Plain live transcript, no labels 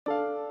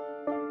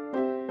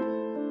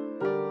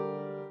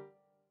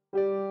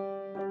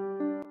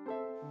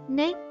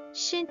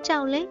Xin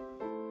chào Ling.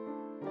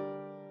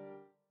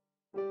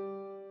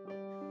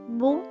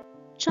 4.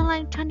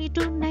 July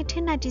 22,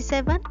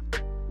 1997.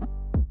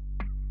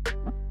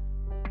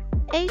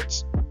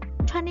 Age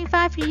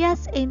 25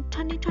 years in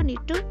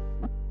 2022.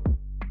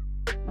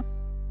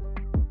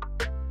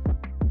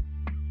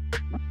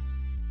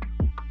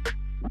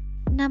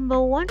 Number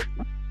 1.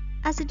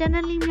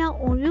 Accidentally meow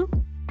on you.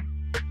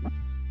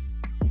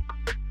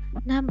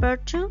 Number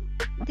 2.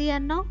 The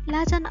unknown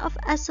legend of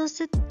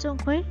Associate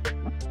Zhonghui.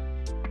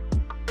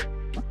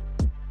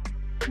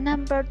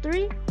 Number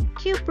 3.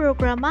 Q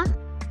programmer.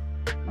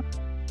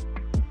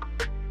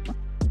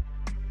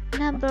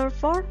 Number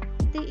 4.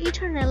 The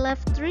Eternal Love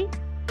 3.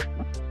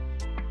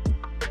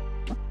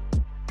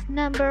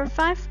 Number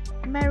 5.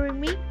 Marry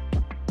Me.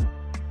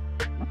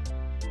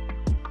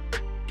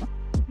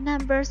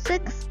 Number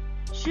 6.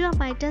 You Are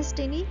My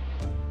Destiny.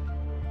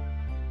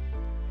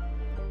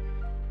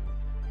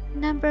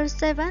 Number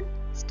 7.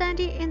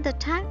 Standing in the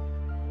Time.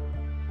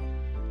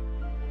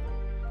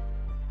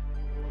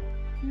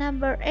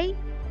 Number 8.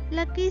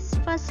 Lucky's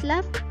First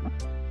Love.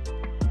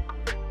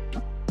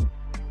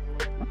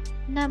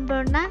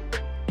 Number 9.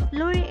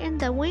 Blowing in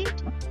the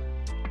Wind.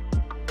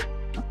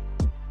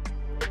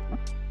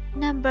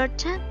 Number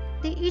 10.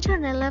 The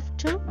Eternal Love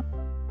 2.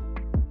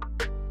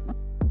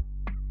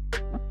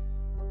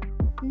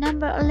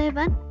 Number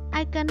 11.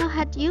 I Cannot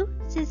Hate You,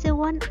 Season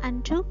 1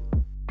 and 2.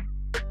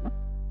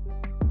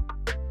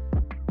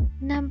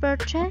 Number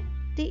 12.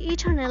 The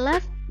Eternal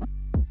Love.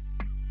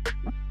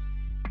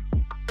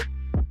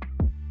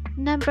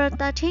 Number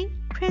 13.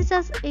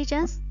 Princess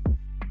Agents.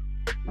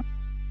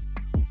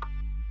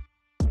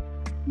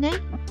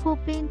 Name Hu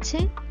Bin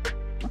Qing.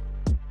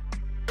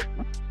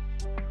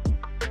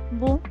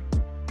 4.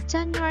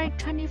 January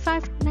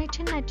 25,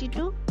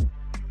 1992.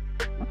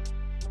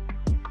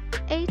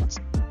 Age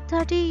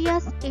 30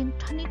 years in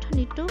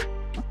 2022.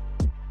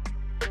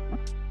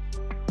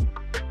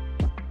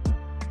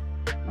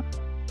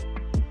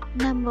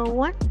 Number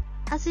 1.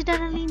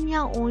 Accidentally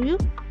meow on you.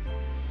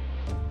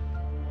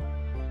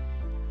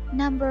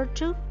 Number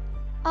 2.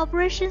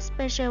 Operation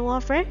Special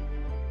Warfare.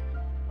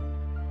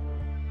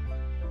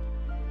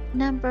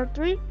 Number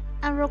 3.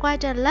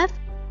 Unrequited Love.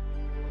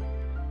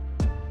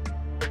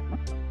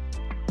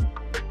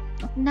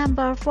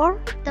 Number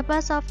 4. The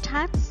Best of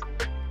Times.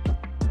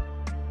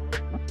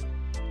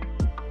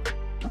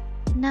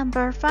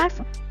 Number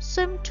 5.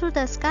 Swim to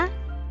the Sky.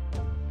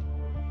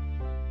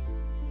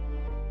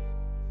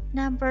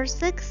 Number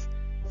 6.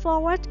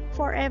 Forward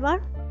Forever.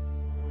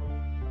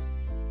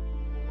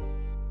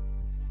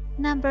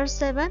 Number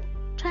 7.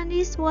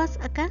 20 Words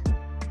Again.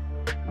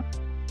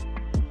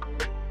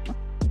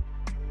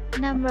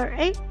 Number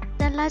 8.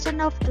 The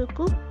Legend of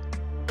Dooku.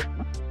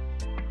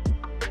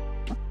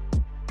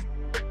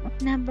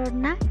 Number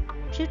 9.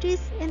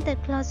 Beauties in the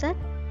Closet.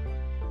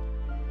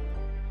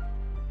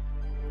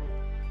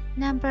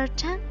 Number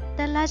 10.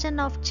 The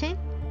Legend of Qing.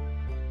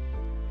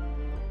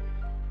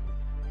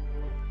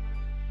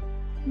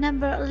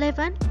 Number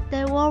 11.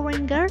 The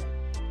Warring Girl.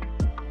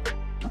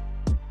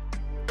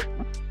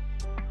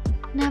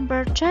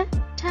 Number 12.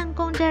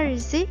 Tangong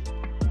Derisi.